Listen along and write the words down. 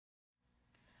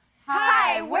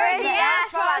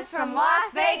Ashbaz from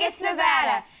Las Vegas,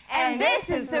 Nevada, and this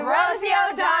is the Rosie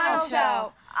O'Donnell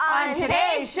Show. On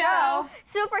today's show,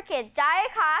 Super Kid Jaya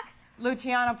Cocks,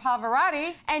 Luciano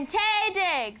Pavarotti, and Taye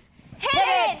Diggs. Hit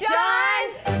it, John!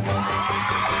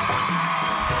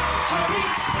 Hurry,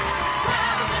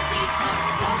 grab a good seat.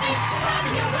 Rosie's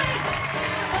coming your way.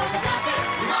 Full of laughter,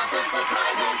 lots of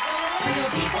surprises. Real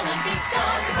people and big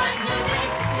stars, a bright new day.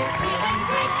 You're feeling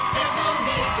great, there's no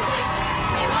need to wait.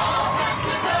 We're all set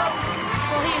to go.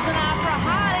 Well, he's an opera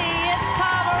hottie. It's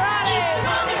Pavarotti. It's the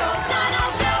Rosie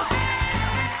O'Donnell Show.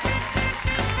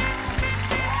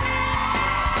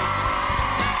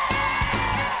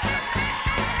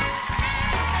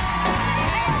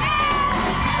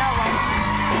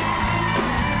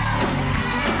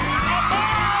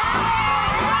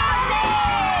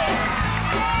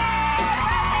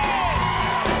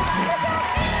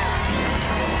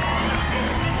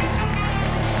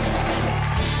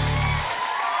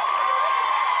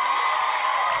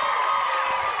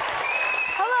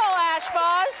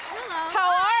 How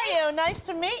are you? Nice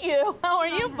to meet you. How are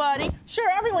you, buddy? Sure,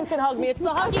 everyone can hug me. It's the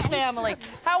Huggy family.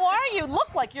 How are you?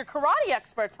 Look like you're karate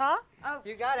experts, huh? Oh,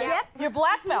 you got it. Yep. You're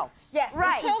black belts. Yes,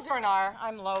 right. The children are.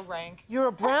 I'm low rank. You're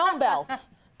a brown belt.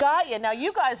 Got you. Now,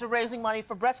 you guys are raising money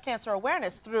for breast cancer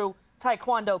awareness through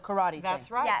Taekwondo karate. That's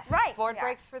thing. right. Yes. Right. Board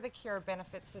Breaks for the Cure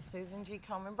benefits the Susan G.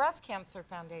 Komen Breast Cancer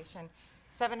Foundation.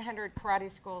 700 karate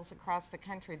schools across the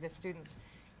country. The students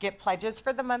get pledges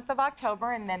for the month of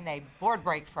October, and then they board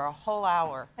break for a whole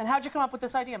hour. And how'd you come up with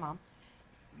this idea, Mom?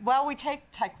 Well, we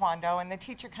take Taekwondo, and the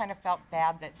teacher kind of felt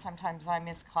bad that sometimes I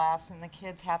miss class, and the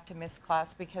kids have to miss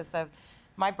class because of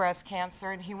my breast cancer,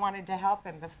 and he wanted to help,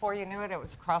 and before you knew it, it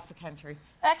was across the country.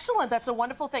 Excellent. That's a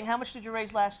wonderful thing. How much did you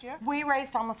raise last year? We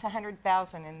raised almost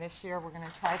 100,000, and this year we're going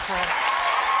to try for...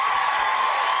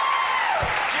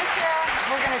 This year,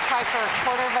 we're going to try for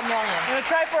 $250,000. You're going to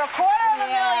try for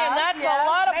 $250,000. That's a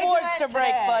lot of boards to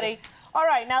break, buddy. All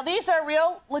right, now these are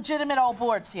real, legitimate old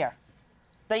boards here.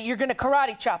 That you're going to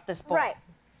karate chop this board. Right.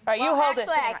 All right, you hold it.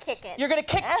 Actually, I kick it. You're going to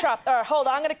kick chop. All right, hold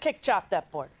on. I'm going to kick chop that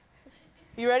board.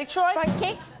 You ready, Troy? Front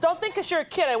kick? Don't think because you're a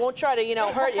kid I won't try to,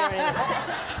 hurt you or anything.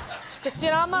 Because,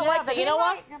 I'm not like that. You know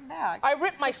what? I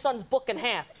ripped my son's book in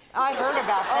half. I heard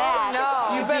about that.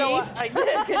 No. You better watch. I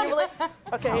did. Can you believe?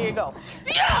 Okay, here you go.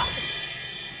 Yeah!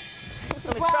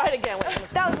 Let me try it again.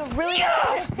 That was a really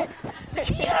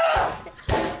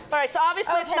All right, so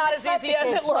obviously it's not as easy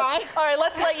as it looks. All right,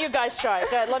 let's let you guys try it.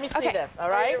 Good, let me see this, all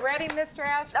right? Are you ready, Mr.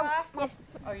 Ashbaz? Yes.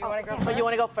 Oh, you want to go Oh, first? you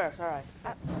want to go first, all right.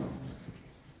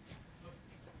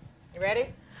 You ready?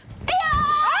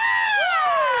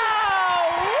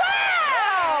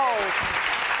 Wow!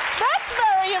 That's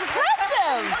very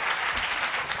impressive.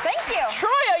 Thank you. Troy,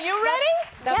 are you ready?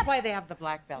 That's why they have the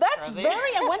black belt. That's Rosie.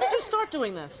 very... And when did you start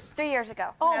doing this? 3 years ago.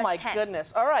 when I Oh, was my 10.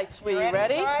 goodness. All right, sweetie, You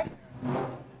ready? Troy?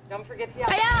 Don't forget to yell.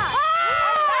 Oh,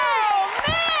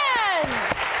 man!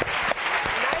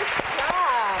 Nice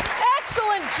job.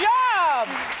 Excellent job!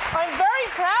 I'm very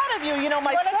proud of you. My You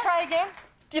want son... to try again?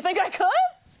 Do you think I could?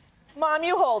 Mom,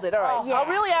 you hold it. All right. Yeah. I'll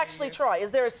really actually try.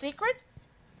 Is there a secret?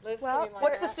 Liz, Well, can you line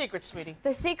What's up? the secret, sweetie?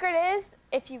 The secret is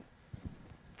if you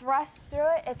thrust through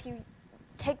it, if you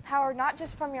take power not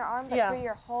just from your arm, but Yeah. through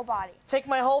your whole body. Take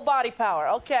my whole body power.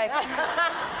 Okay.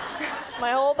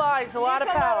 My whole body's a lot of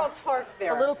Needs power. a little torque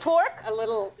there. A little torque? A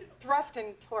little thrust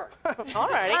and torque. All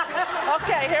righty.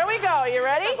 Okay, here we go. You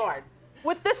ready? Board.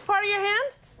 With this part of your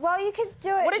hand? Well, you could do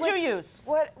it. What did with- you use?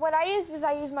 What I used is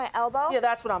I used my elbow. Yeah,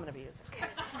 that's what I'm going to be using.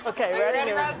 Okay, Are you ready, Here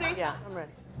we go. Rosie? Yeah, I'm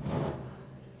ready.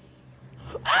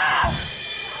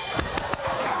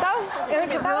 That was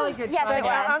really good yes, try. it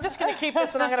was. I'm just going to keep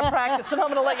this, and I'm going to practice, and I'm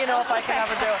going to let you know if I can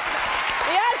ever do it.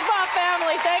 The Ashbaz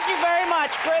family, thank you very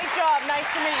much. Great job. Nice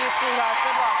to meet you, sweetheart.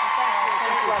 Good luck. And thank you.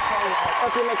 Good luck.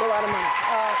 Hope you make a lot of money.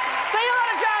 Say hello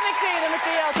to John McPhee, the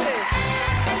McPhee.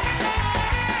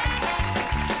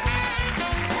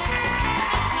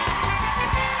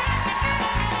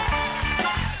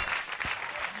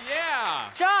 Yeah.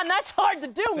 John, that's hard to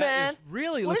do, man. That is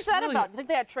really. What is that about? Do you think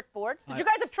they had trick boards? Did you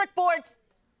guys have trick boards?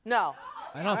 No.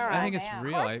 I don't. I think it's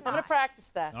real. I'm going to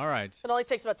practice that. All right. It only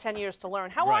takes about 10 years to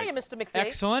learn. How are Right. you, Mr. McD?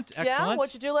 Excellent. Yeah? Excellent.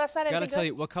 What'd you do last night? Gotta Anything tell good?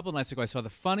 you, well, a couple of nights ago, I saw the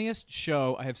funniest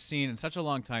show I have seen in such a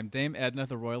long time. Dame Edna,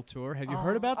 the Royal Tour. Have you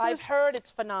heard about this? I've heard it's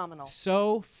phenomenal.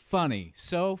 So funny.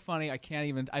 So funny. I can't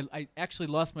even. I actually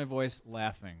lost my voice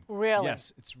laughing. Really?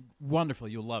 Yes. It's wonderful.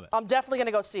 You'll love it. I'm definitely going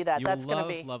to go see that. You'll That's going love,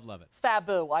 to be love it.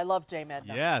 Fabu. I love Dame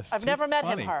Edna. Yes. I've too never met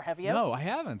funny. him, her. Have you? No, I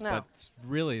haven't. No. But it's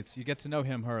really, you get to know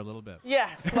him, her a little bit.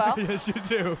 Yes. Well, yes, you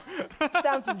do.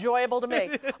 sounds enjoyable to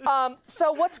me.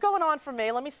 So what's going on for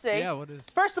me? Let me see. Yeah, what is?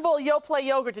 First of all, Yoplait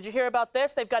Yogurt. Did you hear about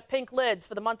this? They've got pink lids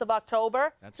for the month of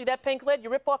October. See that pink lid? You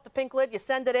rip off the pink lid, you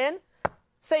send it in.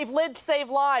 Save lids, save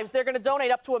lives. They're going to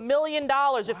donate up to $1 million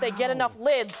if they get enough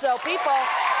lids. So people,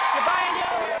 you're buying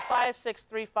soda,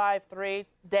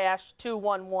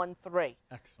 56353-2113.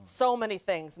 Excellent. So many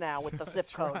things now with the zip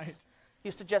codes. Right.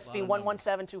 Used to just be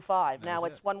 11725. Now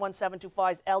it's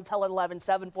 11725's L-Tel 11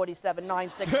 747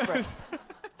 963.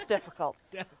 It's difficult.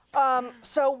 Yes.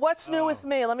 So what's new with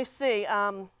me? Let me see.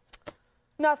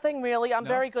 Nothing really. I'm No?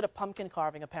 very good at pumpkin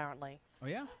carving, apparently. Oh,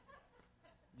 yeah?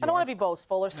 I don't want to be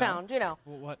boastful or sound, you know.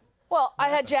 Well, what? Well, I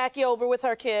had Jackie over with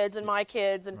her kids and my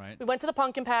kids, and Right. we went to the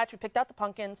pumpkin patch. We picked out the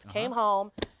pumpkins, came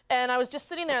home, and I was just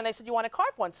sitting there, and they said, you want to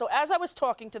carve one? So as I was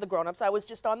talking to the grown-ups, I was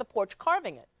just on the porch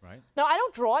carving it. Right. Now, I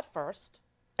don't draw it first.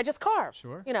 I just carve,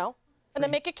 Sure. you know, and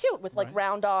then make it cute with, like, Right.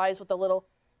 round eyes with a little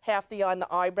half the eye on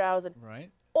the eyebrows. And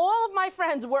Right. all of my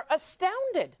friends were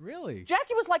astounded. Really?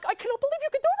 Jackie was like, I cannot believe you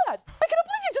could do that. I cannot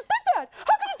believe you just did that. How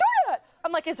could you do that?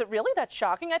 I'm like, is it really that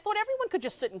shocking? I thought everyone could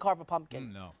just sit and carve a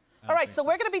pumpkin. No. All right, so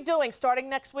we're going to be doing, starting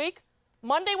next week,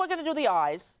 Monday we're going to do the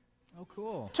eyes. Oh,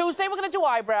 cool. Tuesday we're going to do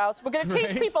eyebrows. We're going to teach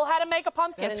Great. people how to make a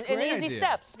pumpkin That's a in great easy idea.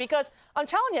 steps, because I'm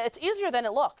telling you, it's easier than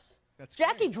it looks. That's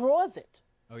Jackie great. draws it.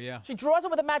 Oh, yeah. She draws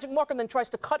it with a magic marker and then tries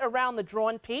to cut around the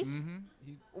drawn piece.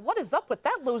 What is up with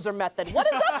that loser method? What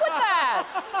is up with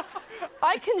that?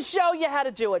 I can show you how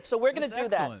to do it, so we're going to That's do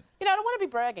that. excellent. You know, I don't want to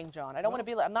be bragging, John. I don't want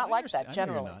to be. I'm not I like that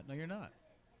understand. I know generally. you're not. No, you're not.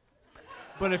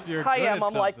 But if you're I good am. at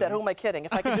I'm like that. something- Who am I kidding?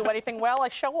 If I can do anything well, I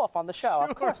show off on the show. Sure,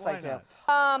 Of course I why do.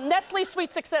 not? Nestle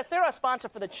Sweet Success. They're our sponsor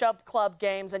for the Chubb Club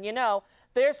games, and you know,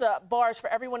 there's bars for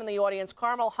everyone in the audience.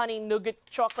 Caramel, honey, nougat,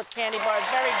 chocolate candy bars.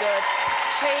 Very good.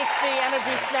 Tasty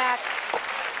energy snack.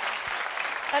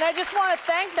 And I just want to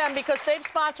thank them because they've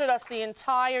sponsored us the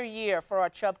entire year for our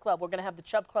Chubb Club. We're going to have the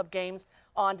Chubb Club games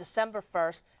on December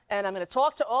 1st, and I'm going to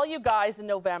talk to all you guys in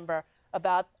November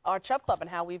about our Chubb Club and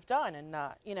how we've done. And,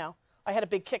 you know, I had a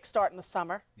big kickstart in the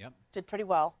summer. Yep. Did pretty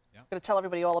well. Yep. I'm going to tell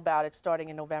everybody all about it starting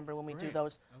in November when we do Great.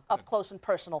 those Oh, up good. close and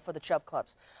personal for the Chubb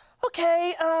Clubs.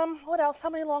 Okay, what else? How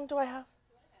many long do I have?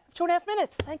 2.5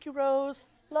 minutes. Thank you, Rose.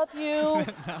 Love you.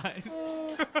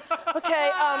 Okay,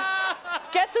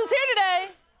 guess who's here today?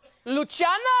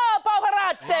 Luciano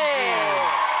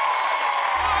Pavarotti.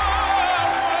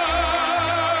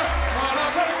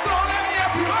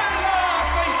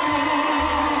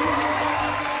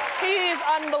 He's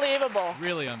unbelievable.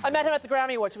 Really I met him at the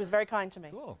Grammy Awards. He was very kind to me.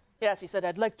 Cool. Yes, he said,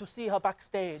 I'd like to see her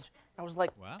backstage. I was like,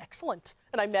 Wow. excellent.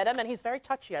 And I met him, and he's very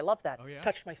touchy. I love that. Oh, yeah?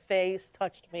 Touched my face,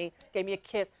 touched me, gave me a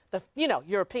kiss. You know,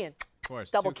 European. Of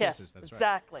course. Double 2 kiss. kisses, that's right.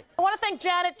 Exactly. I want to thank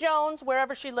Janet Jones,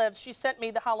 wherever she lives. She sent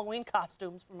me the Halloween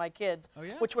costumes for my kids, Oh,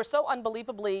 yeah? which were so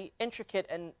unbelievably intricate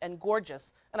and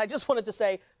gorgeous. And I just wanted to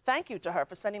say thank you to her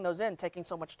for sending those in, taking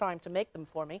so much time to make them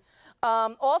for me.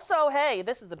 Also, hey,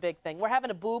 this is a big thing. We're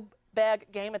having a boob bag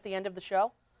game at the end of the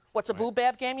show. What's a boob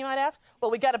bag game, you might ask?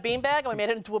 Well, we got a bean bag and we made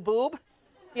it into a boob.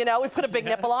 You know, we put a big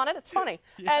nipple on it. It's funny.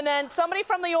 And then somebody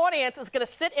from the audience is going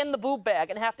to sit in the boob bag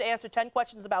and have to answer 10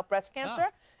 questions about breast cancer.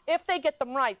 Oh. If they get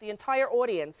them right, the entire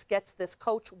audience gets this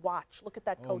Coach watch. Look at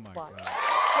that Coach my watch. God.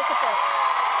 Look at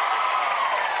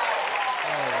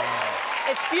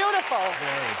this. It's beautiful.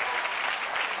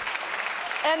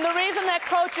 And the reason that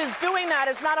Coach is doing that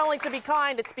is not only to be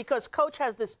kind, it's because Coach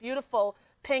has this beautiful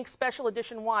pink special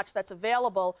edition watch that's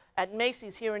available at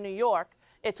Macy's here in New York.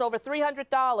 It's over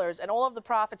 $300, and all of the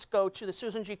profits go to the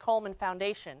Susan G. Komen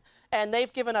Foundation. And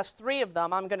they've given us 3 of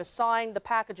them. I'm going to sign the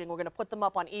packaging. We're going to put them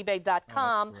up on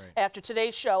eBay.com after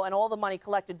today's show, and all the money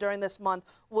collected during this month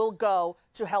will go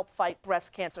to help fight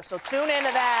breast cancer. So tune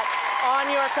into that on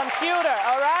your computer,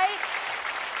 all right?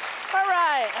 All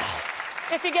right.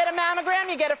 If you get a mammogram,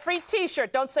 you get a free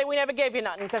T-shirt. Don't say we never gave you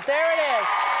nothing, because there it is.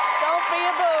 Don't be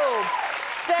a boob.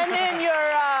 Send in your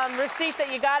receipt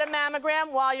that you got a mammogram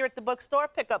while you're at the bookstore.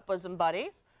 Pick up Bosom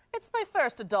Buddies. It's my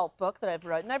first adult book that I've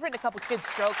written. I've written a couple kids'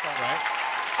 jokes on it.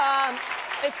 Right.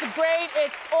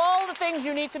 It's all the things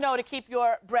you need to know to keep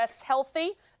your breasts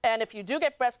healthy. And if you do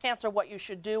get breast cancer, what you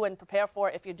should do and prepare for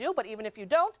if you do. But even if you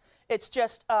don't, it's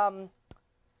just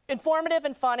informative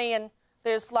and funny, and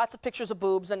there's lots of pictures of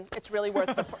boobs, and it's really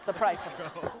worth the price of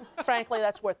it. Frankly,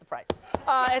 that's worth the price.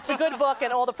 It's a good book,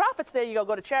 and all the profits there you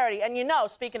go to charity. And you know,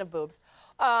 speaking of boobs,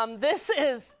 this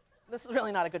is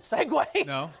really not a good segue.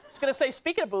 No. I was going to say,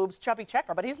 speaking of boobs, Chubby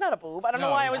Checker, but he's not a boob. I don't know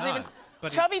No, why I he's was not. even...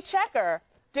 But Chubby Checker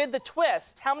did the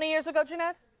twist. How many years ago,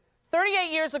 Jeanette?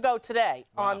 38 years ago today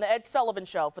on the Ed Sullivan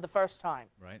Show for the first time.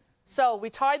 Right. So we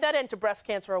tied that into breast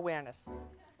cancer awareness.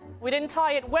 We didn't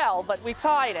tie it well, but we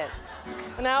tied it.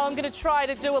 And now I'm gonna try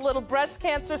to do a little breast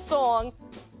cancer song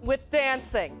with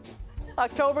dancing.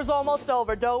 October's almost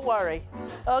over, don't worry.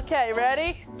 Okay,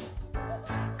 ready?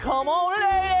 Come on,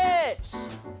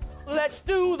 ladies, let's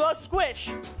do the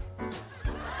squish.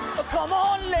 Come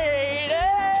on,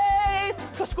 ladies,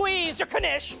 squeeze your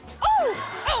knish. Oh,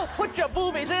 oh, put your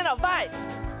boobies in a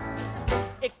vice.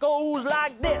 It goes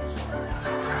like this.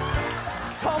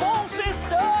 Come on,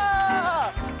 sister,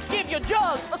 give your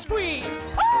jugs a squeeze.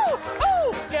 Oh,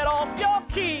 oh, get off your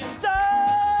keister.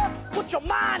 Put your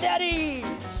mind at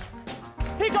ease.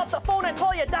 Pick up the phone and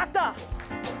call your doctor.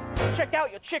 Check out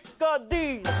your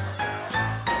chickadees. Woo!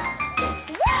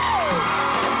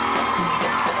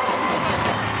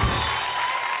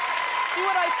 See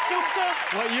what I stooped to?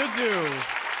 What you do.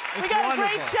 It's We got wonderful. a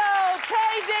great show.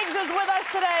 Taye Diggs is with us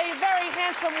today. Very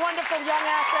handsome, wonderful young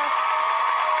actor.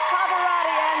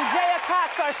 Pavarotti and Jaya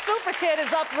Cocks, our super kid,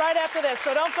 is up right after this,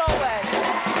 so don't go away.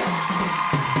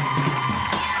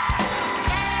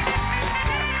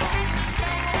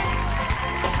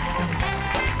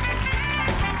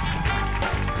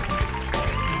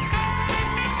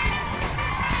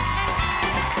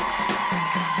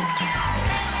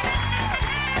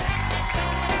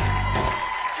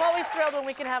 Thrilled when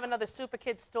we can have another super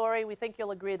kid story. We think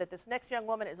you'll agree that this next young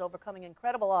woman is overcoming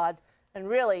incredible odds and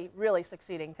really, really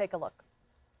succeeding. Take a look.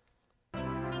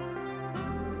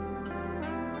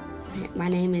 My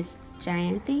name is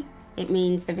Jaya. It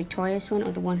means the victorious one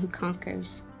or the one who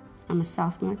conquers. I'm a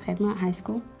sophomore at Craigmont High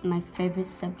School. My favorite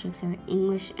subjects are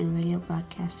English and radio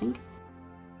broadcasting.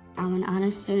 I'm an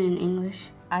honors student in English.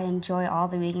 I enjoy all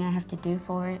the reading I have to do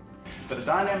for it. But a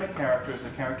dynamic character is a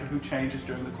character who changes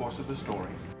during the course of the story.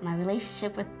 My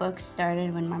relationship with books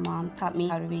started when my mom taught me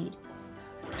how to read.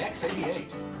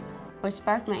 X88. What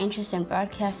sparked my interest in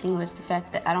broadcasting was the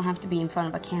fact that I don't have to be in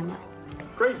front of a camera.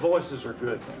 Great voices are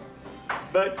good,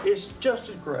 but it's just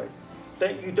as great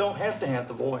that you don't have to have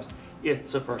the voice.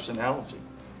 It's a personality.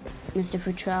 Mr.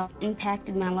 Futrell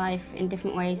impacted my life in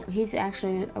different ways. He's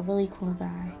actually a really cool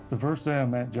guy. The first day I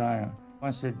met Jaya, I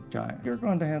said, Jaya, you're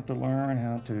going to have to learn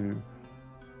how to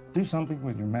do something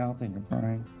with your mouth and your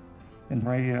brain. In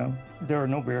radio, there are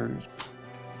no barriers.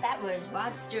 That was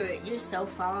Rod Stewart. You're so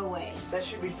far away. That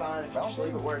should be fine if you just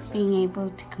leave it where it's at. Being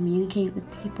able to communicate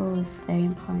with people is very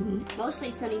important. Mostly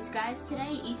sunny skies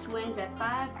today. East winds at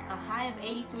 5, a high of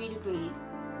 83 degrees.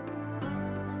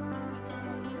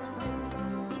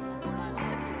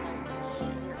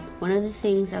 One of the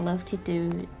things I love to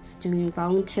do is doing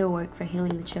volunteer work for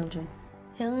Healing the Children.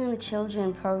 Healing the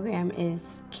Children program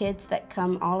is kids that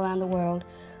come all around the world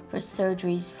for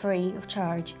surgeries free of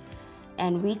charge,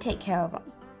 and we take care of them,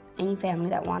 any family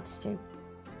that wants to.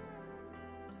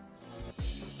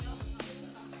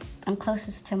 I'm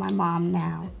closest to my mom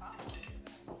now.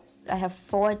 I have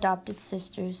 4 adopted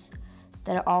sisters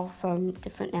that are all from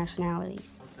different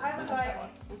nationalities. I would like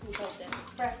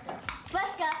Fresca.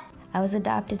 Fresca. I was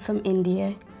adopted from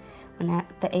India when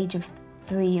at the age of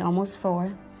 3, almost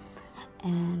 4,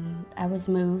 and I was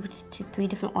moved to 3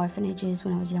 different orphanages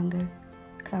when I was younger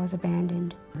because I was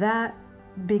abandoned. That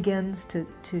begins to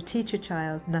teach a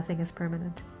child nothing is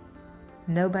permanent.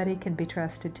 Nobody can be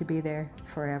trusted to be there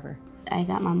forever. I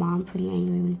got my mom pretty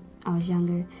angry when I was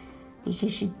younger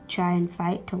because she'd try and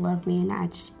fight to love me and I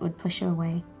just would push her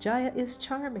away. Jaya is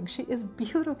charming, she is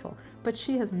beautiful, but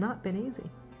she has not been easy.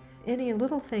 Any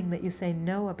little thing that you say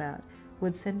no about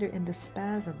would send her into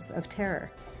spasms of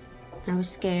terror. I was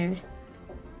scared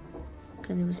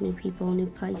because there was new people, new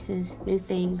places, new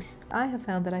things. I have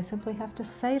found that I simply have to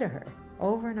say to her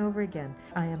over and over again,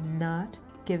 I am not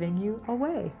giving you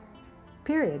away,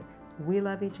 period. We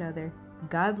love each other.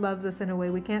 God loves us in a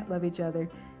way we can't love each other,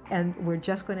 and we're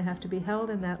just going to have to be held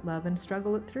in that love and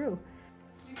struggle it through.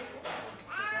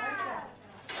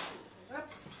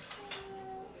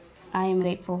 I am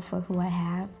grateful for who I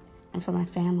have and for my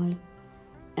family,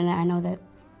 and that I know that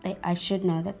I should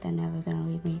know that they're never going to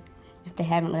leave me. If they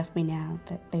haven't left me now,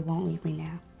 that they won't leave me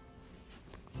now.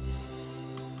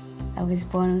 I was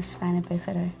born with spina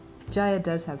bifida. Jaya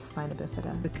does have spina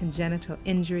bifida, the congenital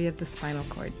injury of the spinal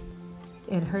cord.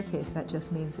 In her case, that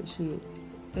just means that she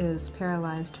is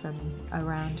paralyzed from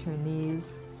around her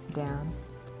knees down.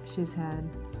 She's had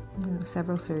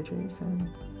several surgeries and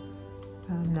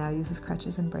now uses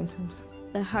crutches and braces.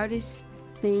 The hardest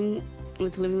thing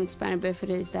with living with spina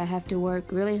bifida is that I have to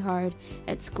work really hard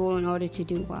at school in order to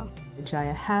do well.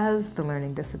 Jaya has the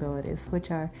learning disabilities,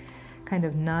 which are kind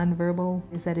of nonverbal.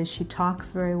 That is, she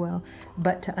talks very well,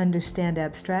 but to understand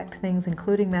abstract things,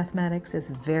 including mathematics, is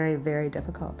very, very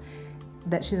difficult.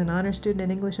 That she's an honor student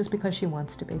in English is because she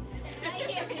wants to be.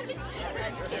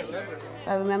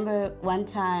 I remember one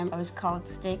time I was called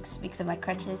Sticks because of my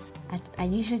crutches. I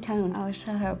usually tell them, oh,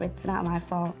 shut up, it's not my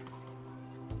fault.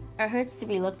 It hurts to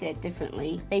be looked at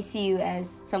differently. They see you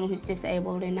as someone who's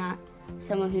disabled and not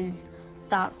someone who's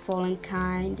thoughtful and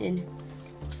kind and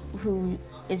who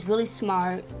is really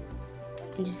smart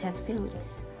and just has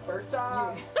feelings. First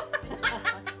off.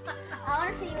 I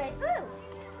want to see you raise Boo.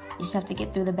 You just have to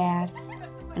get through the bad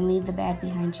and leave the bad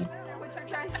behind you. What you're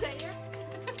trying to say here?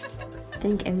 I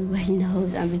think everybody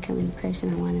knows I'm becoming the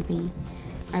person I want to be.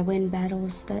 I win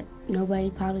battles that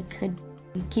nobody probably could.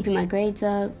 Keeping my grades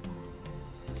up,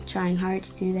 trying hard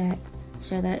to do that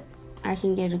so that I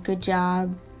can get a good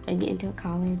job and get into a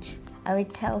college. I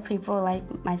would tell people like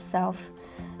myself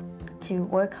to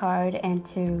work hard and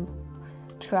to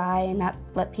try and not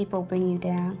let people bring you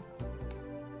down,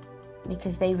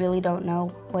 because they really don't know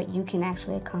what you can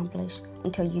actually accomplish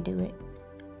until you do it.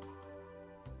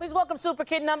 Please welcome Super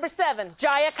Kid number 7,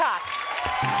 Jaya Cocks.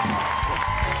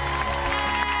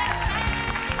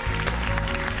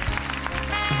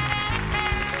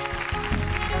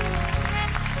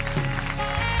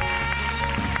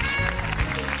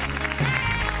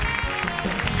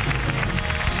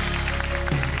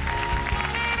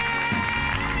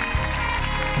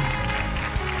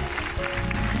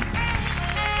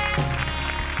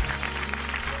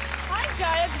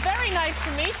 Nice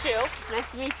to meet you.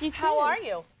 Nice to meet you, too. How are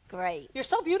you? Great. You're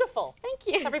so beautiful. Thank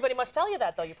you. Everybody must tell you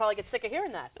that, though. You probably get sick of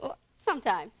hearing that. Well,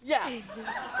 sometimes. Yeah.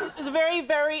 It was a very,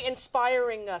 very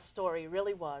inspiring story. It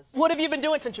really was. What have you been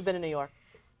doing since you've been in New York?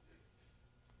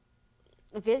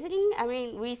 Visiting. I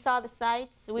mean, we saw the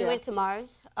sights. We went to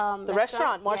Mars. The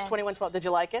restaurant, Mars yes. 2112. Did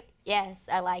you like it? Yes,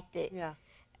 I liked it. Yeah.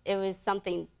 It was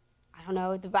something, I don't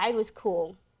know, the ride was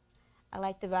cool. I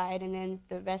liked the ride, and then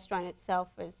the restaurant itself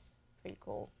was pretty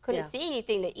cool. Couldn't see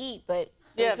anything to eat, but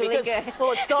it was really good.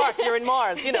 Well, it's dark. You're in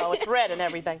Mars. You know, it's red and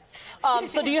everything.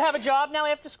 So do you have a job now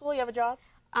after school? You have a job?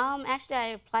 Actually, I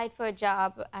applied for a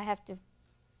job. I have to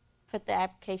put the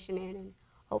application in, and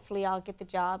hopefully I'll get the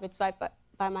job. It's right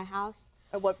by my house.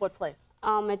 At what place?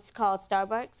 It's called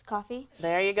Starbucks Coffee.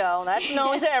 There you go. That's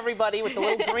known to everybody with the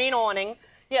little green awning.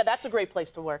 Yeah, that's a great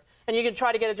place to work. And you can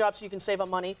try to get a job so you can save up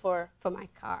money for my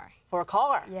car. For a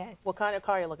car? Yes. What kind of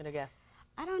car are you looking to get?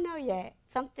 I don't know yet.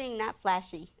 Something not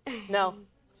flashy. No,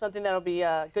 something that'll be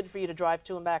good for you to drive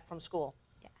to and back from school.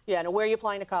 Yeah. Yeah. And where are you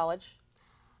applying to college?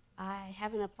 I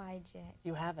haven't applied yet.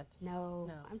 You haven't? No.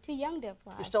 I'm too young to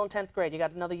apply. You're still in 10th grade. You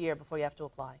got another year before you have to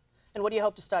apply. And what do you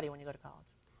hope to study when you go to college?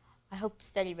 I hope to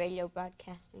study radio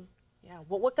broadcasting. Yeah.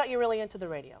 Well, what got you really into the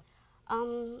radio?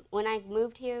 When I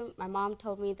moved here, my mom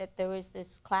told me that there was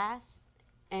this class,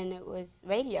 and it was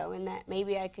radio, and that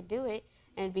maybe I could do it,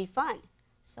 and it'd be fun.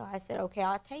 So I said, okay,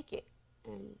 I'll take it.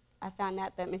 And I found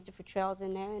out that Mr. Futrell's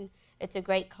in there, and it's a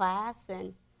great class,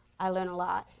 and I learn a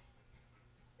lot.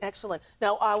 Excellent.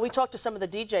 Now, we talked to some of the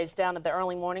DJs down at the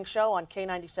early morning show on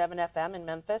K97 FM in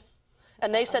Memphis,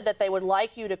 and they said that they would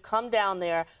like you to come down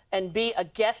there and be a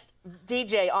guest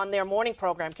DJ on their morning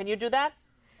program. Can you do that?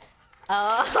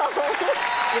 Oh.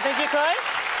 You think you could?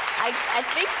 I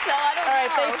think so. I don't know. All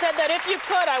right, they said that if you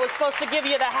could, I was supposed to give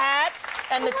you the hat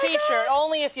and the T-shirt.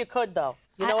 Only if you could, though.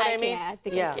 You know what I mean? I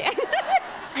think I can.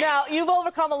 Now, you've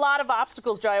overcome a lot of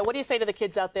obstacles, Jaya. What do you say to the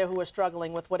kids out there who are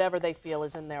struggling with whatever they feel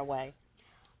is in their way?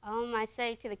 I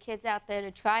say to the kids out there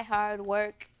to try hard,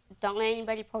 work, don't let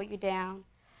anybody pull you down,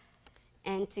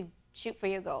 and to shoot for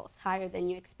your goals higher than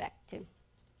you expect to.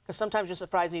 Because sometimes you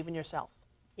surprise even yourself.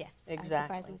 Yes,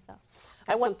 exactly. I surprise myself.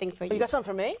 I got something for you. You got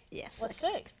something for me? Yes. Let's see.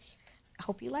 I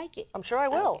hope you like it. I'm sure I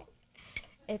will. Okay.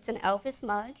 It's an Elvis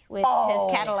mug with his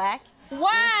Cadillac.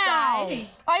 Wow! Inside.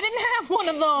 I didn't have one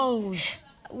of those.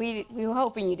 We were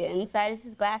hoping you did. Inside is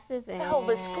his glasses and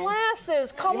Elvis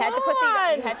glasses. Come on. You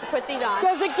had to put these on.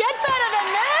 Does it get better than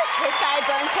this? His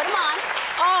sideburns. Put them on.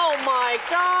 Oh my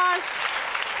gosh!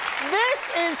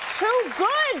 This is too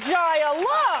good, Jaya.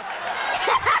 Look.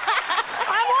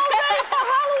 I'm all ready for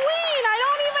Halloween. I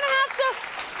don't even have to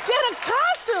get a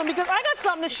costume because I got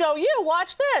something to show you.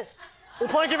 Watch this. Well,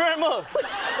 thank you very much.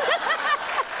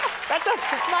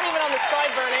 It's not even on the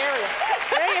sideburn area.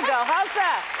 There you go. How's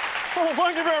that? Oh,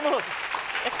 thank you very much.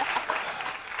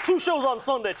 2 shows on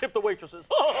Sunday. Tip the waitresses.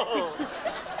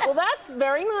 Well, that's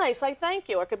very nice. I thank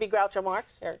you. Or it could be Groucho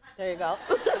Marx. Here, there you go.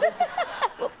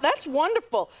 Well, that's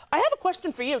wonderful. I have a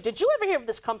question for you. Did you ever hear of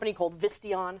this company called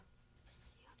Visteon?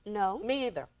 No. Me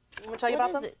either. Want me to tell you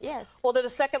about them? What is it? Yes. Well, they're the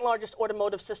 2nd largest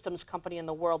automotive systems company in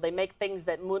the world. They make things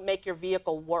that make your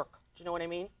vehicle work. Do you know what I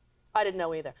mean? I didn't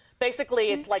know either.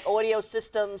 Basically, it's like audio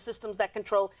systems that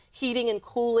control heating and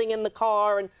cooling in the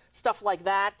car and stuff like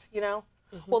that, you know?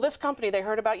 Well, this company, they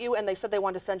heard about you, and they said they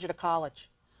wanted to send you to college.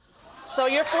 So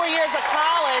your 4 years of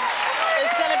college is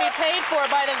going to be paid for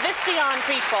by the Vistion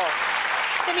people.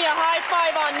 Give me a high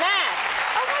five on that.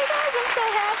 Oh my gosh, I'm so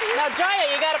happy. Now,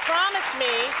 Jaya, you got to promise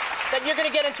me that you're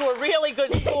going to get into a really good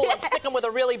school and stick them with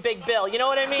a really big bill. You know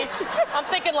what I mean? I'm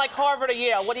thinking like Harvard or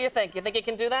Yale. What do you think? You think you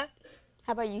can do that?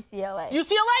 How about UCLA?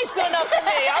 UCLA's good enough for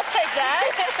me. I'll take that.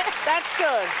 That's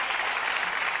good.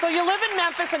 So you live in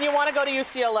Memphis and you want to go to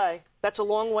UCLA. That's a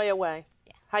long way away.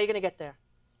 Yeah. How are you going to get there?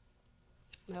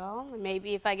 Well,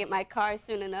 maybe if I get my car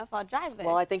soon enough, I'll drive there.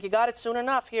 Well, I think you got it soon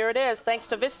enough. Here it is. Thanks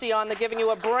to Vistion, they're giving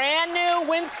you a brand new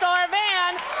Windstar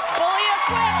van, fully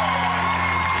equipped,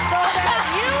 so that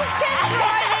you can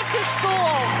drive it to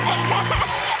school.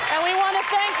 And we want to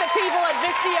thank the people at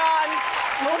Vistion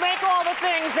who make all the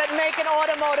things that make an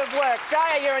automotive work.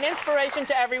 Jaya, you're an inspiration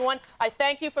to everyone. I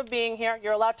thank you for being here.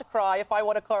 You're allowed to cry. If I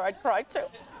were a car, I'd cry too.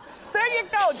 There you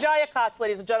go. Jaya Cocks,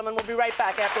 ladies and gentlemen. We'll be right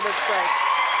back after this break.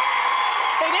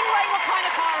 They didn't write what kind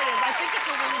of car it is. I think it's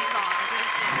a Windstar.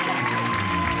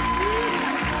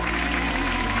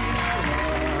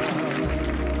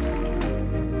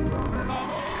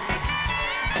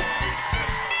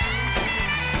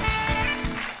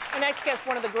 Our next guest,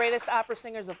 one of the greatest opera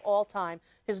singers of all time.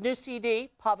 His new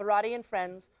CD, Pavarotti and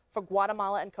Friends, for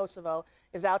Guatemala and Kosovo,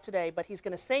 is out today, but he's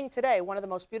going to sing today one of the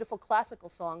most beautiful classical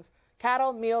songs,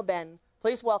 Caro mio ben.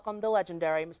 Please welcome the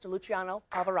legendary Mr. Luciano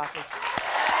Pavarotti.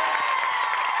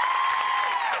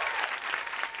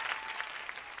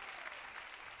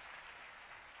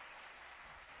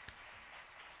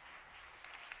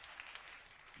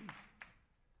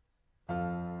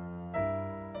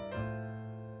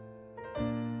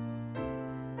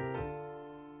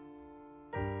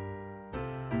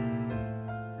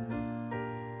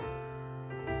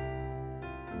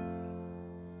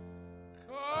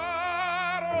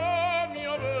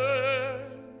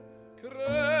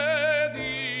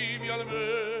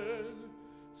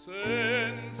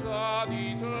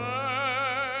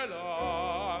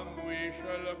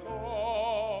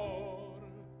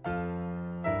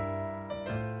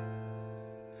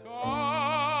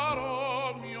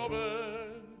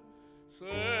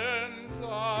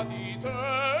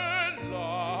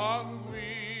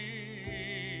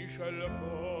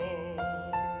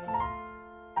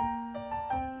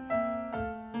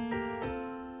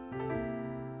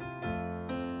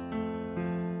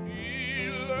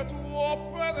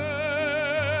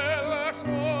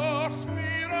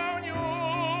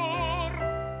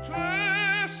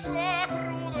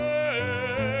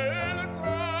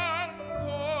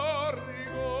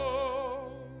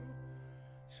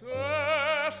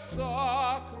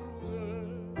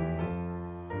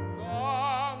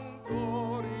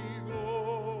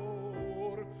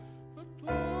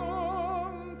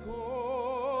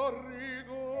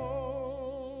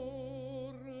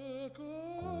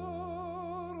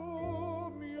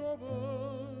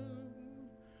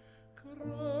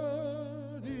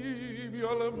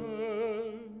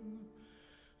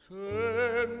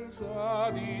 Senza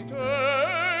di te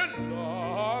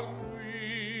languisce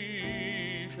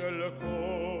il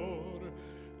cor,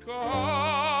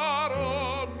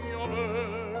 caro mio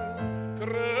ben,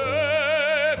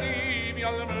 credimi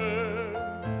almen,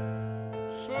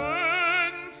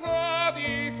 senza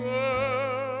di te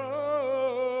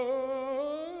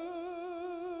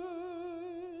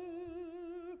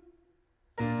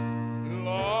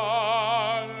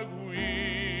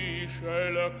languisce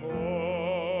il cor.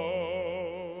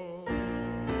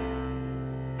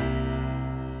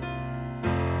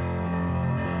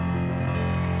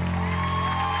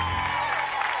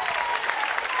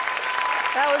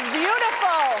 That was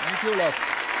beautiful. Thank you, love.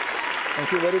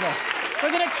 Thank you very much.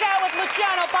 We're going to chat with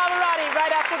Luciano Pavarotti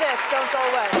right after this. Don't go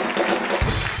away.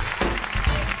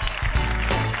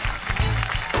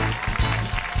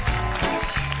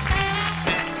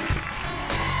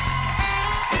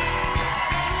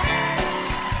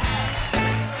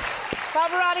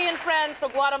 Pavarotti and Friends for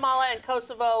Guatemala and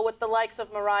Kosovo with the likes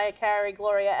of Mariah Carey,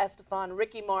 Gloria Estefan,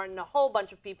 Ricky Martin, a whole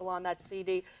bunch of people on that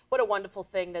CD. What a wonderful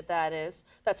thing that is.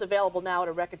 That's available now at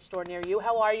a record store near you.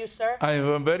 How are you, sir? I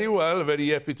am very well, very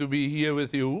happy to be here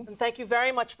with you. And thank you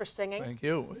very much for singing. Thank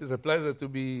you. It's a pleasure to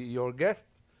be your guest.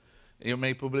 You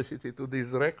made publicity to this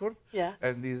record. Yes.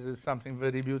 And this is something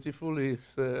very beautiful.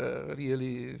 It's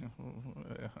really,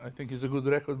 I think it's a good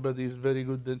record, but it's very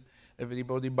good that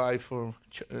everybody buy for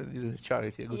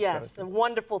charity. A good yes, charity. a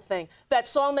wonderful thing. That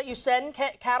song that you sang,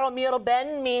 Caro mio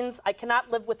ben, means I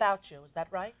cannot live without you. Is that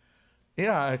right?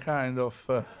 Yeah, I kind of.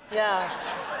 Yeah.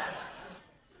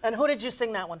 And who did you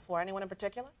sing that one for? Anyone in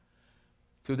particular?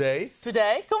 Today.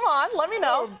 Today? Come on, let me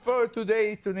know. For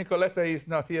today, to Nicoletta is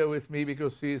not here with me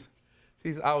because she's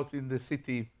out in the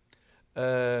city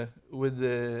with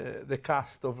the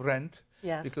cast of Rent.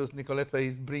 Yes. Because Nicoletta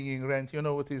is bringing Rent. You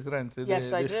know what is Rent?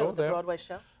 Yes, I do. Show The there? Broadway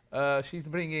show. She's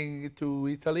bringing it to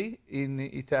Italy in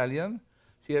Italian.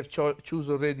 She have choose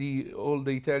already all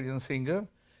the Italian singer,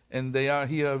 and they are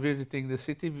here visiting the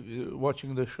city,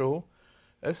 watching the show.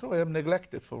 So I am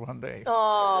neglected for one day.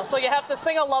 Oh, so you have to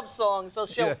sing a love song. So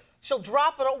she'll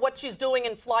drop what she's doing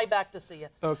and fly back to see you.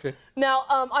 Okay. Now,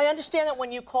 I understand that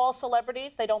when you call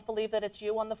celebrities, they don't believe that it's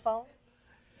you on the phone?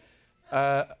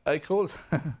 I called,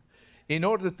 in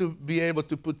order to be able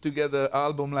to put together an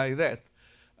album like that,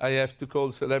 I have to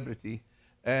call celebrity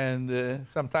and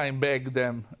sometimes beg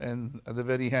them, and at the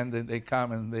very end they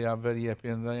come and they are very happy,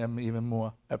 and I am even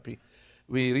more happy.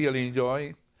 We really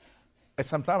enjoy. And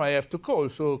sometimes I have to call,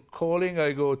 so calling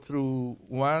I go through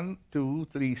 1, 2,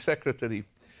 3 secretary.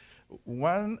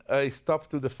 One, I stop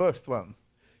to the first one,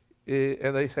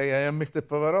 and I say, I am Mr.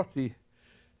 Pavarotti.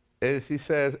 And she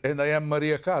says, and I am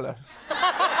Maria Callas.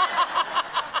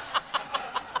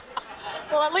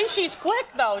 Well, at least she's quick,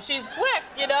 though. She's quick,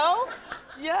 you know?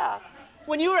 Yeah.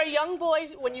 When you were a young boy,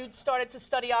 when you started to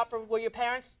study opera, were your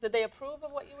parents, did they approve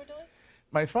of what you were doing?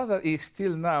 My father is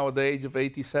still now, at the age of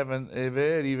 87, a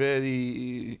very,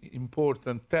 very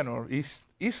important tenor. He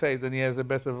said that he has a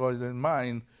better voice than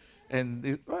mine. And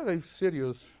he's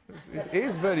serious.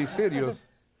 He's very serious.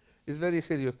 He's very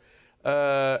serious.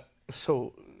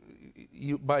 So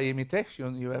by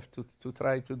imitation, you have to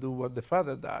try to do what the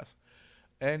father does.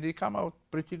 And he come out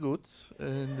pretty good.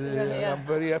 And I'm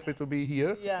very happy to be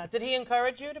here. Yeah. Did he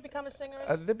encourage you to become a singer?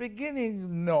 At the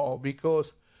beginning, no,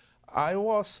 because I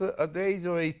was, at the age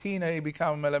of 18, I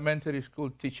became an elementary school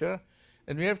teacher.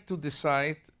 And we have to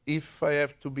decide if I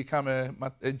have to become a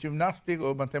gymnastic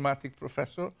or mathematics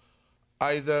professor,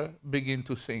 either begin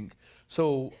to sing.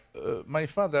 So my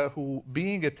father, who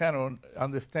being a tenor,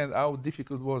 understand how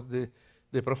difficult was the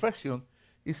profession,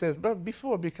 he says, but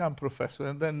before become professor,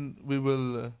 and then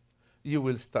you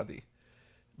will study.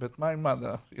 But my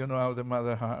mother, you know how the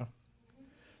mother are.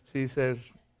 She says,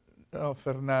 oh,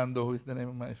 Fernando, who is the name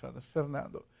of my father,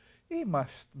 Fernando, he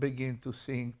must begin to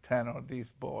sing tenor,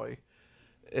 this boy.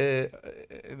 They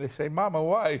say, Mama,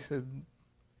 why? I said,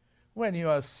 when you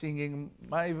are singing,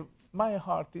 my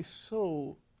heart is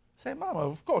so... Say, Mama,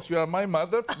 of course, you are my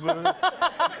mother.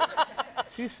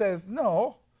 She says,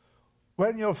 no,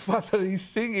 when your father is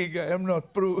singing, I am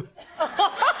not proof.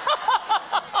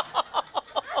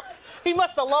 He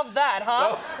must have loved that,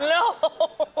 huh? No.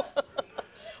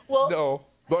 Well, no,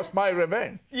 that's my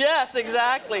revenge. Yes,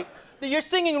 exactly. You're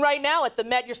singing right now at the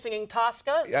Met. You're singing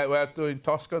Tosca. Yeah, we're doing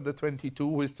Tosca, the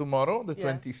 22 is tomorrow, the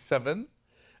 27th,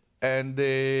 and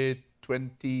the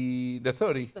 30. The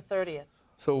 30th.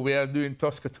 So we are doing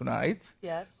Tosca tonight.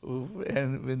 Yes.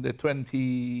 And with the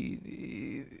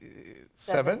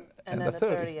 27th and the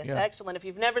 30th. Yeah. Excellent. If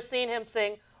you've never seen him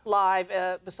sing live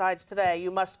besides today, you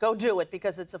must go do it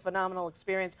because it's a phenomenal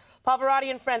experience.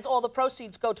 Pavarotti and Friends, all the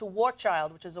proceeds go to War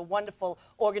Child, which is a wonderful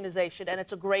organization, and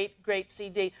it's a great, great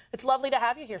CD. It's lovely to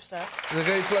have you here, sir. It's a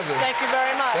great pleasure. Thank you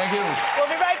very much. Thank you. We'll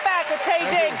be right back with Taye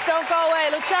Diggs. Don't go away.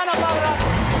 Luciano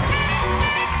Pavarotti.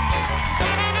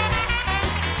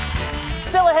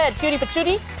 Still ahead, Cutie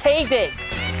Patootie, Taye Diggs.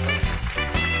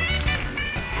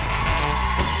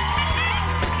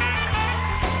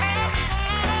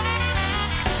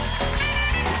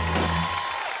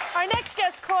 Our next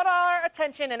guest caught our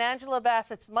attention in Angela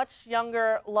Bassett's much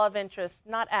younger love interest,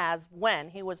 not as, when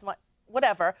he was,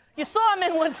 whatever. You saw him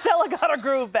in When Stella Got Her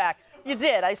Groove Back. You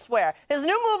did, I swear. His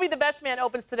new movie, The Best Man,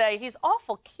 opens today. He's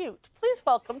awful cute. Please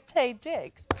welcome Taye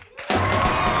Diggs.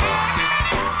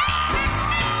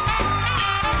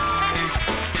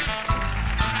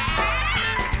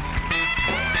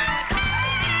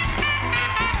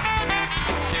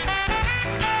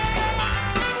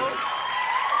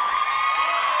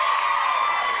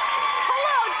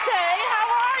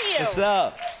 What's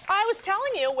up? I was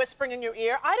telling you, whispering in your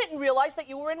ear, I didn't realize that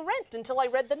you were in Rent until I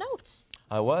read the notes.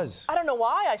 I was. I don't know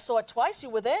why. I saw it twice. You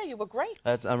were there. You were great.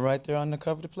 I'm right there on the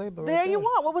cover of the Playboy. There you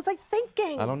are. What was I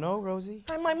thinking? I don't know, Rosie.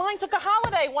 My mind took a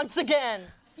holiday once again.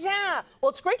 Yeah. Well,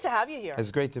 it's great to have you here.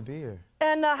 It's great to be here.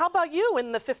 And how about you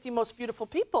in the 50 Most Beautiful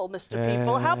People, Mr.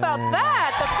 People? How about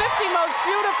that? The 50 Most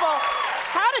Beautiful.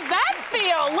 How did that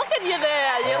feel? Look at you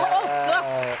there.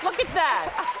 Look at that.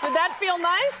 Did that feel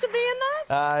nice to be in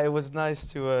that? It was nice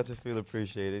to feel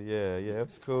appreciated. Yeah, it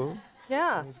was cool.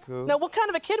 Yeah. It was cool. Now, what kind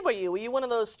of a kid were you? Were you one of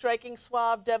those striking,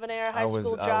 suave, debonair high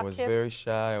school jock kids? I was very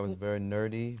shy. I was very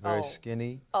nerdy, very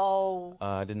skinny. Oh.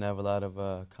 I didn't have a lot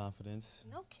of confidence.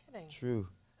 No kidding. True.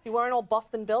 You weren't all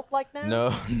buffed and built like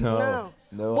now? No.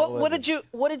 What did you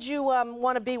want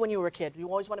to be when you were a kid? Did you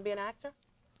always want to be an actor?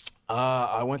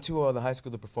 I went to the High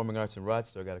School of Performing Arts in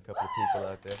Rochester. I got a couple of people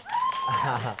out there.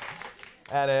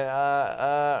 And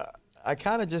I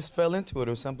kind of just fell into it.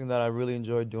 It was something that I really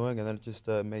enjoyed doing, and then it just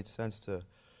made sense to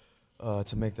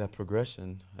make that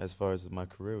progression as far as my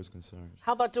career was concerned.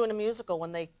 How about doing a musical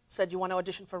when they said you want to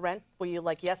audition for Rent? Were you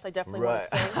like, yes, I definitely want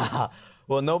to sing?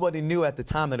 Well, nobody knew at the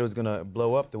time that it was going to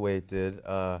blow up the way it did.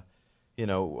 You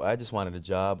know, I just wanted a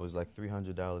job. It was like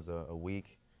 $300 a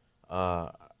week.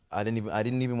 I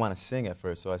didn't even want to sing at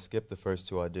first, so I skipped the first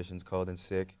 2 auditions, called in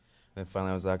sick, and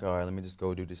finally I was like, all right, let me just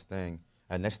go do this thing.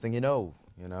 And next thing you know,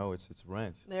 it's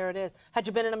Rent. There it is. Had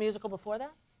you been in a musical before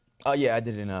that? Oh yeah, I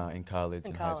did it in college,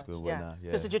 in high school, whatnot. Yeah.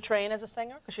 Because did you train as a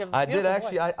singer? You have a I did voice.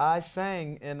 actually. I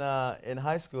sang in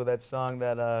high school that song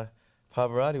that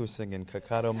Pavarotti was singing,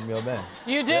 "Cacado Mio Ben."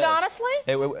 You did, honestly?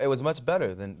 It was much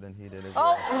better than he did as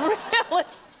well. Oh, really?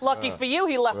 Lucky for you,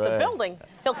 he left the building.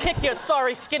 He'll kick your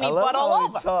sorry skinny butt all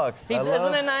over. He talks.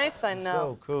 Isn't it nice? I know.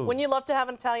 So cool. Wouldn't you love to have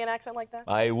an Italian accent like that?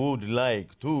 I would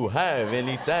like to have an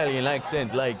Italian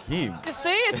accent like him. You see,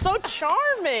 it's so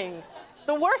charming.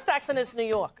 The worst accent is New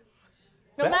York.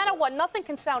 No matter what, nothing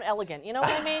can sound elegant. You know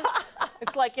what I mean?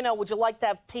 It's like, you know, would you like to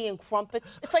have tea and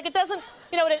crumpets? It's like it doesn't,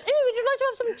 you know, would you like to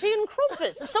have some tea and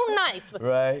crumpets? It's so nice. But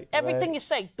everything you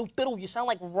say, doodle, you sound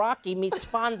like Rocky meets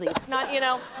Fonzie. It's not, you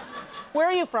know. Where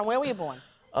are you from? Where were you born?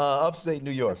 Upstate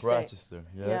New York, upstate. Rochester.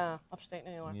 Yep. Yeah, upstate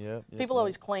New York. Yep, People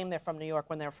always claim they're from New York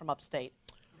when they're from upstate.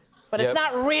 But it's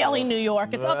not really New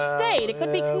York. It's upstate. It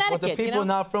could be Connecticut. But the people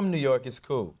not from New York is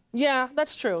cool. Yeah,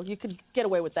 that's true. You could get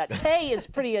away with that. Taye is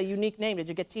pretty a unique name. Did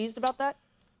you get teased about that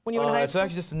when you were in high school? It's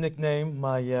actually just a nickname.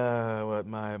 My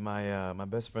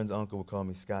best friend's uncle would call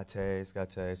me Scott Taye, Scott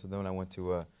Taye. So then when I went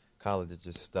to college, it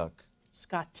just stuck.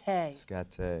 Scott Taye. Scott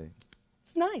Taye.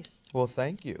 It's nice. Well,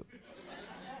 thank you.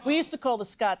 We used to call the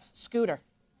Scotts Scooter.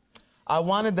 I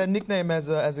wanted that nickname as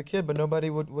a kid, but nobody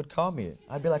would call me it.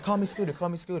 I'd be like, call me Scooter, call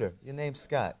me Scooter. Your name's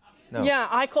Scott. No. Yeah,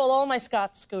 I call all my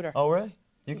Scots Scooter. Oh, right?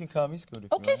 You can call me Scooter.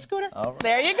 Okay, Scooter. All right.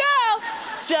 There you go.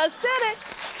 Just did it.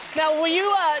 Now, were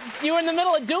you were in the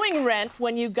middle of doing Rent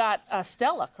when you got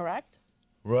Stella, correct?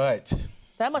 Right.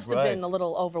 That must have been a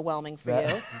little overwhelming for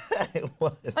you. It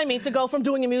was. I mean, to go from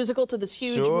doing a musical to this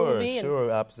huge movie.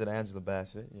 Sure, opposite Angela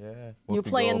Bassett, yeah. You're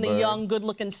playing the young,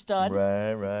 good-looking stud.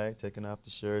 Right. Taking off the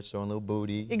shirt, showing a little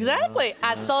booty. Exactly. You know?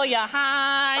 I stole your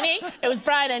honey. It was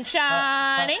bright and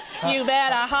shiny. You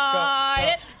better hide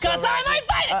it, because I might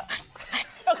bite it.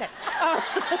 Okay.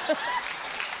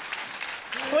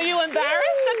 Were you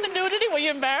embarrassed at the nudity? Were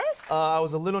you embarrassed? I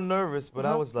was a little nervous, but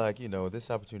I was like, you know, this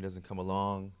opportunity doesn't come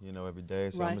along, you know, every day.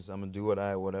 So I'm gonna do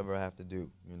whatever I have to do,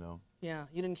 you know. Yeah,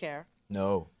 you didn't care.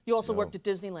 No. You also worked at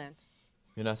Disneyland.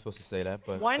 You're not supposed to say that,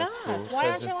 but why not? That's cool, why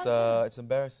aren't you allowed to say it's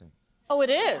embarrassing. Oh, it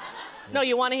is. Yeah. No,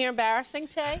 you want to hear embarrassing,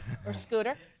 Taye or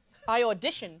Scooter? I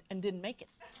auditioned and didn't make it.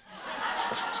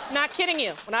 Not kidding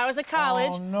you. When I was at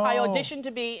college, I auditioned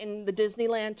to be in the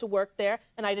Disneyland to work there,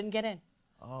 and I didn't get in.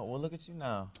 Oh, well, look at you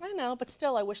now. I know, but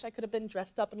still, I wish I could have been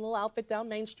dressed up in a little outfit down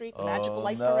Main Street, the Magical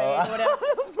Light Parade, or whatever.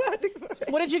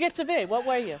 What did you get to be? What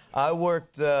were you? I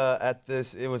worked at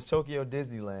this, it was Tokyo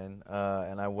Disneyland,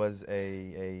 and I was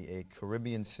a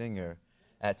Caribbean singer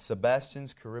at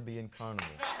Sebastian's Caribbean Carnival.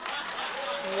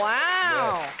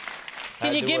 Wow. Yes.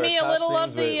 Can you give me a little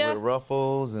of the... with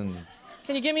ruffles and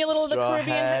Can you give me a little of the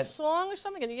Caribbean hat. song or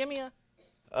something? Can you give me a...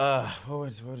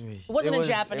 what do we... It wasn't in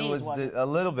Japanese, was it? A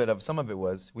little bit of, some of it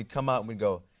was. We'd come out and we'd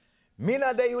go,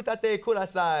 Mina de utate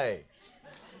kudasai.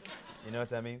 You know what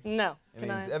that means? No. It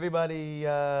means everybody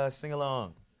sing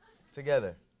along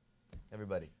together.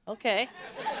 Everybody. Okay.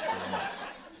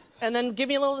 And then give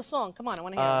me a little of the song. Come on, I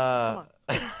want to hear it. Come on.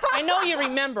 I know you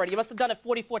remember it. You must have done it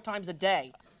 44 times a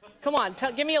day. Come on,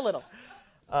 give me a little.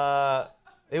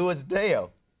 It was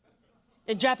Deo.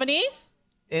 In Japanese?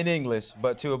 In English,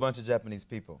 but to a bunch of Japanese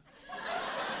people.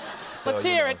 So, let's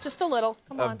hear it, just a little.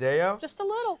 Come on. Of Deo? Just a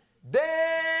little. Deo!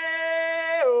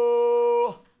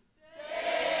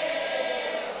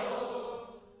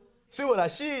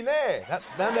 Subarashii ne.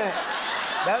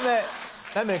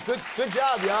 That meant good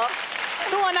job, y'all.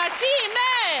 Subarashii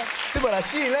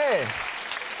ne.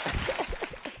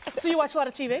 So you watch a lot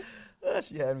of TV?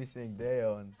 She had me sing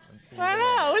Deo on TV. I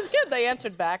know, it was good. They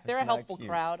answered back. They're a helpful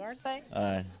crowd, aren't they?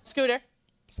 Scooter.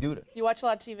 Scooter. You watch a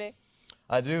lot of TV?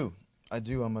 I do.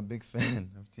 I'm a big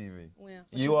fan of TV. Yeah.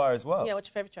 You are as well. Yeah, what's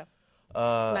your favorite show?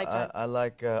 Nighttime. I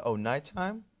like,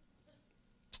 Nighttime?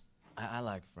 I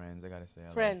like Friends, I gotta say.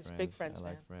 Friends, big Friends fan.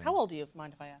 Like Friends. How old are you, if you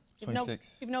mind if I ask?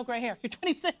 26. You've no gray hair. You're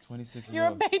 26. 26 You're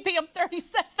a baby. I'm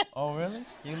 37. Oh, really?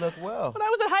 You look well. When I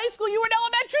was in high school, you were in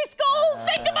elementary school.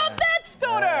 Think about that,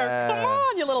 Scooter. Come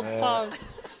on, you little punk.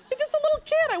 You're just a little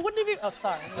kid. I wouldn't even... Oh,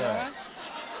 sorry.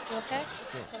 You okay? It's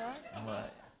good. Is that all right? I'm all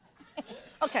right.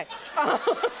 Okay.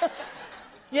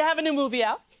 You have a new movie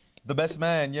out. The Best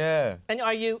Man, yeah. And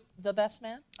are you the best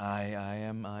man? I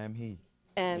am he.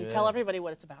 And Yeah. tell everybody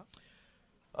what it's about.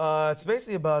 It's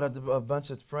basically about a bunch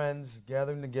of friends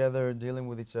gathering together, dealing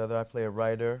with each other. I play a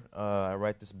writer. I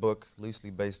write this book loosely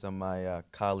based on my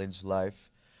college life.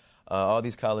 All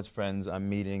these college friends I'm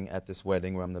meeting at this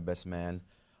wedding where I'm the best man.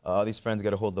 All these friends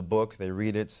get a hold of the book, they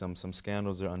read it, some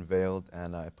scandals are unveiled,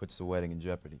 and it puts the wedding in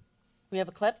jeopardy. We have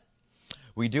a clip?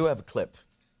 We do have a clip.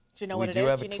 Do you know what it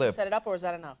is? Do you need to set it up, or is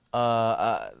that enough?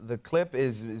 The clip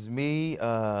is me.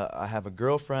 I have a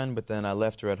girlfriend, but then I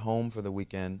left her at home for the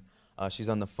weekend. She's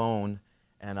on the phone,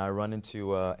 and I run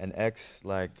into an ex,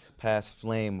 like, past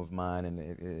flame of mine, and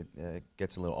it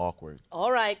gets a little awkward.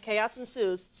 All right, chaos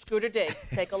ensues. Scooter Diggs,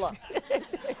 take a look.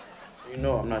 You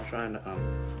know I'm not trying to,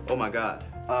 oh my God.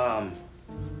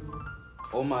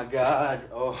 Oh my God.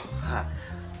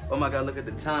 Oh my God, look at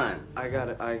the time. I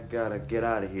gotta get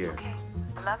out of here. Okay,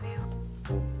 I love you.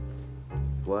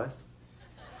 What?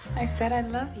 I said I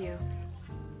love you.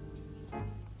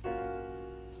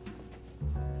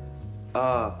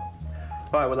 All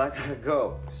right, well, I gotta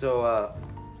go. So,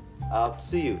 I'll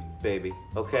see you, baby,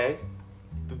 okay?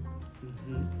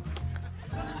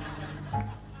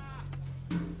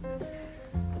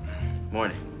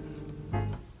 Morning.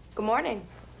 Good morning.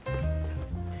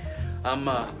 I'm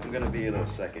gonna be a little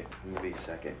second. I'm gonna be a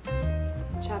second.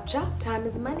 Chop chop, time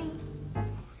is money.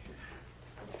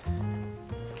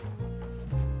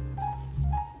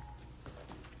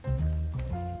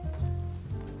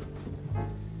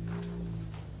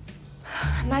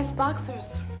 Nice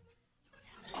boxers.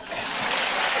 Scooter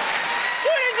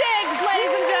Diggs,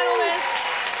 ladies and gentlemen.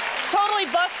 Totally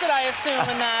busted, I assume,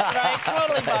 in that, right?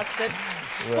 Totally busted.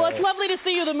 Right. Well, it's lovely to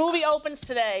see you. The movie opens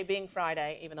today, being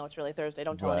Friday, even though it's really Thursday.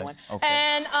 Don't tell anyone. Okay.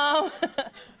 And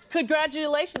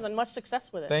congratulations and much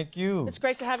success with it. Thank you. It's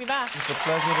great to have you back. It's a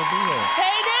pleasure to be here.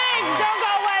 Taye Diggs, don't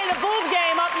go away. The boob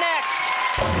game up next.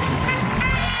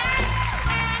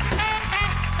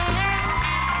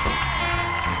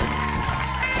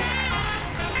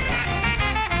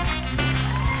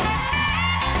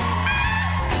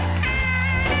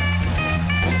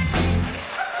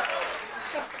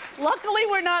 Luckily,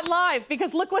 we're not live,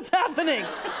 because look what's happening.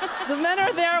 The men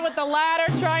are there with the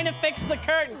ladder trying to fix the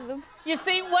curtain. You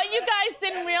see, what you guys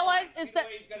didn't realize is that...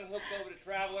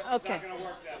 Okay.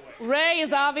 Ray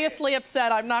is obviously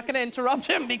upset. I'm not going to interrupt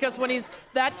him, because when he's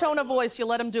that tone of voice, you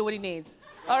let him do what he needs.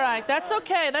 All right, that's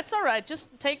okay. That's all right.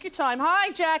 Just take your time.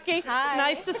 Hi, Jackie. Hi.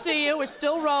 Nice to see you. We're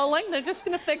still rolling. They're just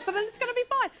going to fix it, and it's going to be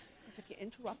fine. Because if you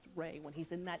interrupt Ray when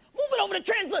he's in that... Move it over to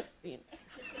translate.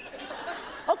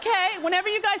 Okay, whenever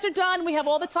you guys are done, we have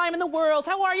all the time in the world.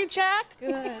 How are you, Jack?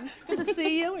 Good. Good to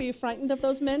see you. Are you frightened of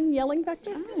those men yelling back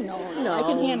there? Oh, no. No, I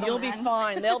can handle you'll be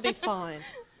fine. They'll be fine.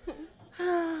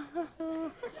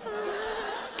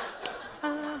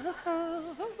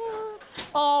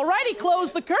 All righty,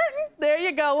 close the curtain. There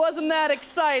you go. Wasn't that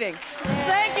exciting?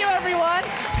 Thank you, everyone.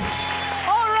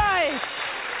 All right.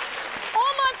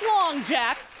 All month long,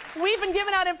 Jack, we've been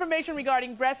giving out information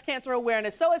regarding breast cancer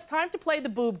awareness, so it's time to play the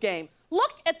boob game.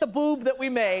 Look at the boob that we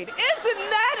made. Isn't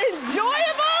that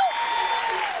enjoyable?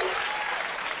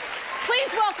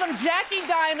 Please welcome Jackie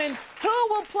Diamond, who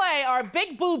will play our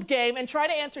big boob game and try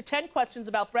to answer 10 questions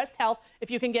about breast health. If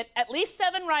you can get at least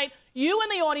 7 right, you and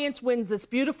the audience wins this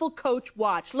beautiful Coach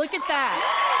watch. Look at that.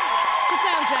 Sit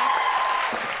down, Jack.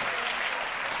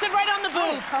 Sit right on the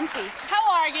boob. Oh, comfy. How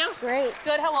are you? Great.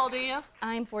 Good. How old are you?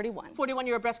 I'm 41. 41.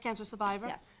 You're a breast cancer survivor?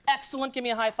 Yes. Excellent. Give me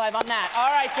a high five on that. All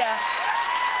right, Jack.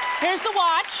 Here's the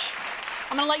watch.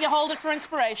 I'm going to let you hold it for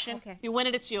inspiration. Okay. You win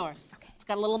it, it's yours. Okay. It's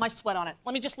got a little of my sweat on it.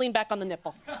 Let me just lean back on the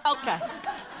nipple. Okay.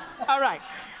 All right.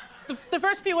 The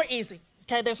first few are easy.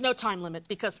 Okay, there's no time limit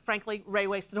because, frankly, Ray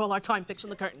wasted all our time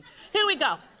fixing the curtain. Here we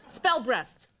go. Spell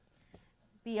breast.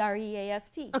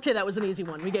 B-R-E-A-S-T. Okay, that was an easy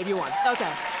one. We gave you one.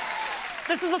 Okay.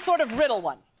 This is a sort of riddle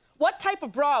one. What type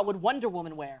of bra would Wonder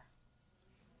Woman wear?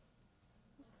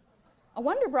 A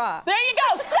Wonder Bra. There you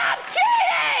go. Stop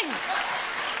cheating!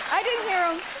 I didn't hear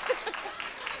him.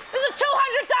 This is a $200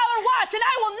 watch, and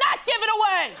I will not give it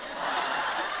away.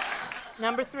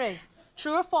 Number 3.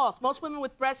 True or false? Most women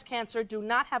with breast cancer do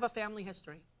not have a family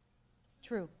history.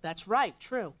 True. That's right,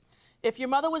 true. If your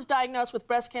mother was diagnosed with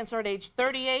breast cancer at age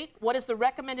 38, what is the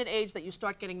recommended age that you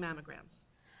start getting mammograms?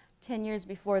 10 years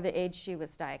before the age she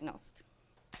was diagnosed.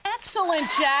 Excellent,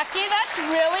 Jackie. That's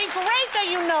really great that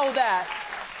you know that.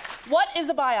 What is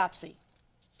a biopsy?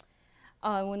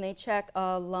 When they check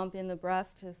a lump in the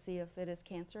breast to see if it is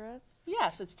cancerous.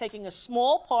 Yes, it's taking a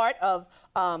small part of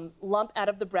lump out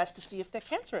of the breast to see if they're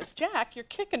cancerous. Jack, you're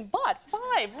kicking butt.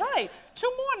 5, right.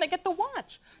 2 more and they get the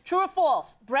watch. True or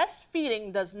false?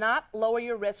 Breastfeeding does not lower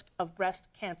your risk of breast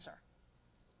cancer.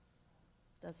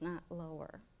 Does not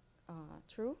lower.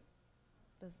 True?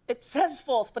 It says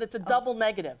false, but it's a double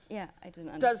negative. Yeah, I didn't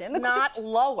understand Does the not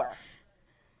question. lower.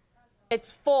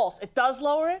 It's false. It does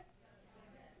lower it?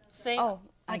 See? Oh,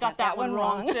 I got that one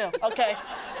wrong, too. Okay.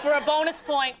 For a bonus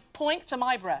point, point to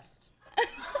my breast. Got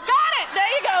it! There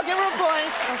you go. Give her a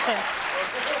point. Okay.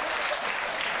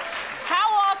 How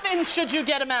often should you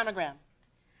get a mammogram?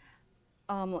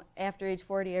 After age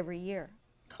 40 every year.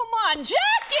 Come on, Jackie!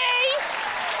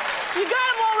 You got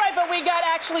them all right, but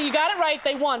you got it right.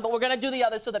 They won, but we're going to do the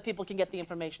others so that people can get the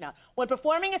information out. When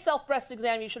performing a self-breast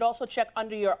exam, you should also check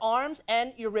under your arms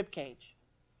and your rib cage.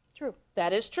 True.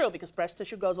 That is true, because breast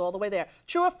tissue goes all the way there.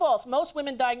 True or false? Most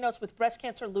women diagnosed with breast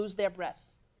cancer lose their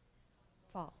breasts.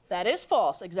 False. That is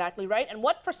false, exactly right. And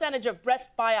what percentage of breast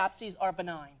biopsies are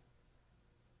benign?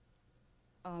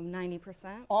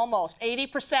 90%. Almost,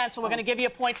 80%, so we're going to give you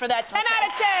a point for that. 10 out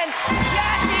of 10.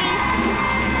 Jackie,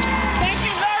 thank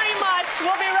you very much.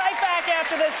 We'll be right back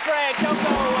after this break. Don't go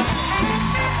away.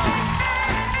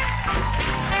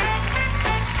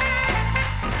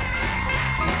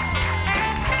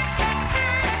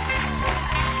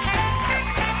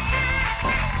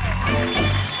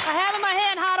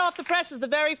 The press is the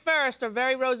very first, or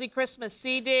Very Rosy Christmas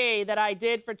CD that I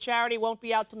did for charity. Won't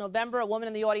be out till November. A woman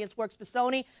in the audience works for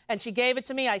Sony, and she gave it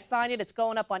to me. I signed it. It's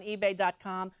going up on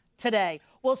eBay.com today.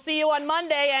 We'll see you on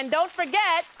Monday, and don't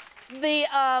forget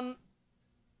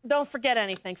don't forget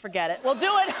anything. Forget it. We'll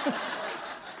do it.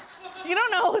 You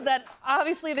don't know that,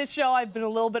 obviously, this show I've been a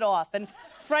little bit off, and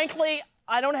frankly,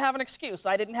 I don't have an excuse.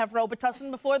 I didn't have Robitussin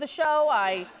before the show.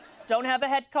 I don't have a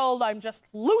head cold. I'm just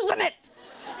losing it.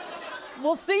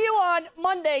 We'll see you on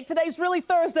Monday. Today's really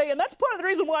Thursday, and that's part of the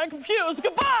reason why I'm confused.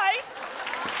 Goodbye.